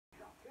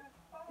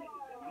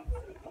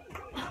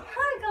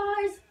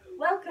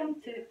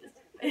welcome to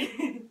this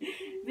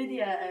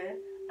video.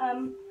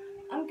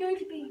 I'm going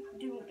to be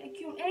doing a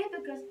Q&A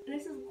because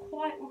this is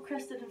quite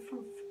requested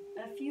from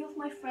a few of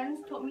my friends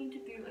taught me to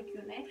do a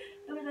Q&A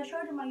because I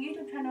showed on my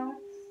YouTube channel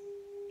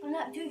and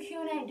that do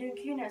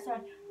Q&A,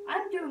 so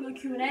I'm doing a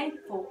Q&A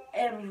for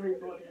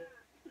everybody.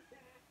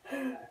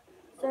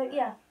 So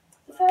yeah,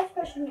 the first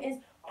question is,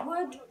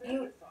 would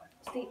you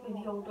sleep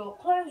with your door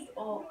closed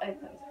or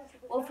open?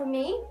 Well, for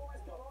me,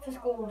 for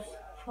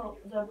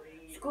the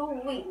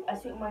school week, I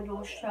sleep with my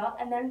door shut,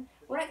 and then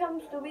when it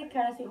comes to the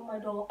weekend, I sleep with my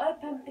door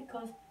open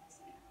because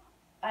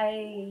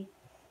I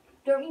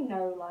don't really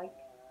know, like,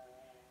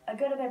 I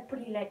go to bed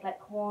pretty late,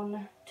 like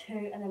 1,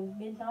 2, and then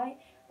midnight,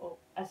 or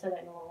I said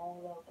that no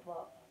longer,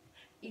 but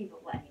either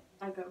way,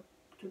 I go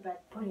to bed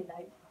pretty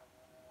late.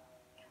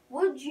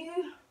 Would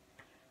you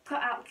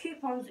cut out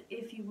coupons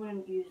if you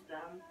wouldn't use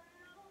them?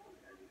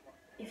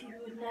 If you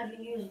would never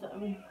use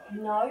them,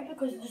 no,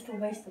 because it's just a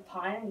waste of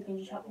time. You can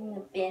just chuck them in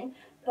the bin.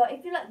 But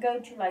if you like go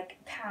to like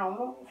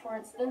town, for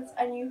instance,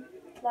 and you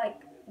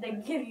like they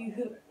give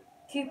you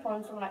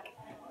coupons from like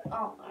I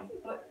don't know.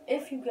 But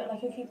if you get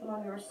like a coupon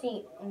on your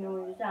receipt and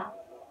you'll use that,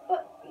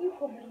 but you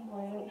probably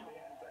won't.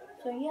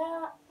 So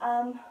yeah,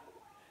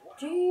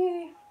 do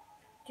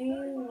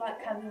you like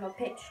having your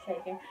picture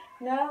taken?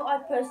 No, I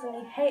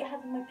personally hate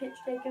having my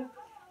picture taken,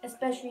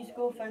 especially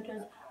school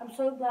photos. I'm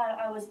so glad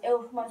I was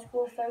ill for my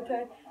school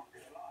photo.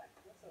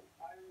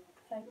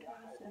 So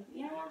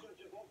yeah,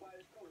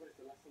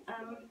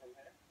 I'm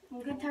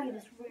going to tell you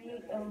this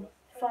really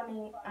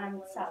funny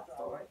and sad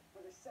story.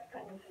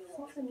 Kind of, it's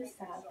not really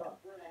sad, but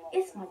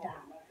it's my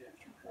dad.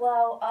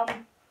 Well,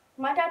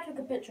 my dad took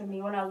a picture of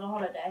me when I was on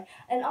holiday,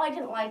 and I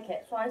didn't like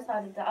it, so I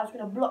decided that I was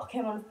going to block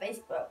him on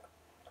Facebook.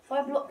 So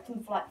I blocked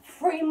him for like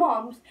 3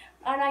 months,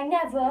 and I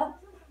never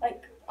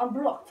like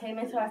unblocked him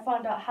until I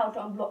found out how to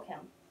unblock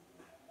him.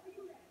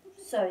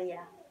 So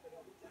yeah.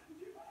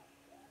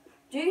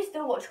 Do you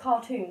still watch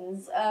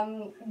cartoons?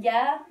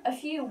 Yeah. A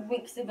few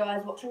weeks ago I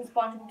was watching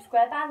SpongeBob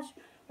SquarePants.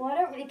 Well, I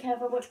don't really care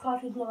if I watch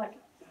cartoons, not like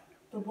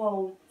the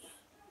world's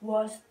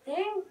worst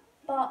thing,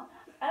 but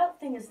I don't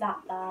think it's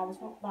that bad.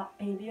 It's not that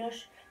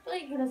babyish. So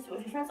you can sit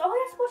with your friends. Oh,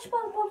 let's watch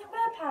SpongeBob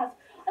SquarePants.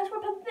 Let's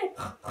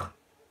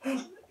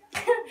watch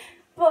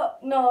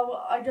But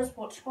no, I just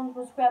watch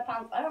SpongeBob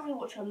SquarePants. I don't really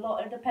watch a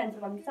lot. It depends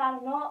if I'm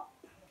sad or not.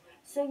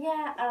 So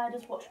yeah, I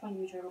just watch my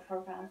usual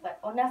programs like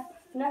on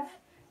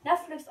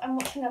Netflix. I'm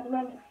watching at the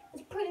moment.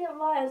 It's Pretty Little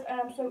Liars,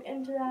 and I'm so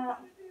into that.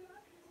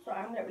 So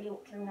I'm not really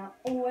watching that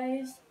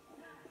always.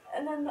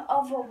 And then the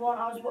other one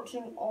I was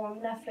watching on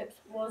Netflix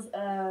was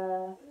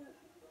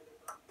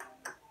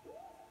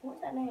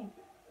what's that name?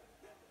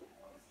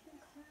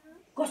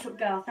 Gossip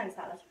Girl. Thanks,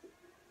 Alice.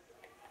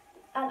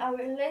 And I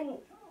will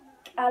link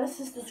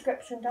Alice's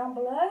description down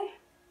below,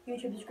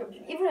 YouTube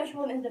description. Even though she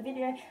wasn't in the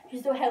video, she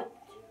still helped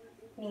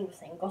me with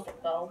saying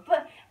Gossip Girl.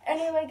 But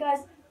anyway,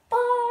 guys,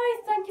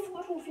 bye. Thank you for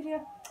watching the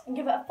video, and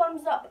give it a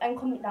thumbs up and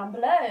comment down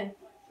below.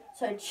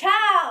 So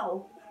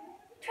ciao.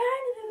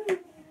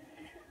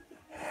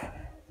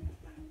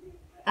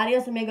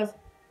 Adios, amigos.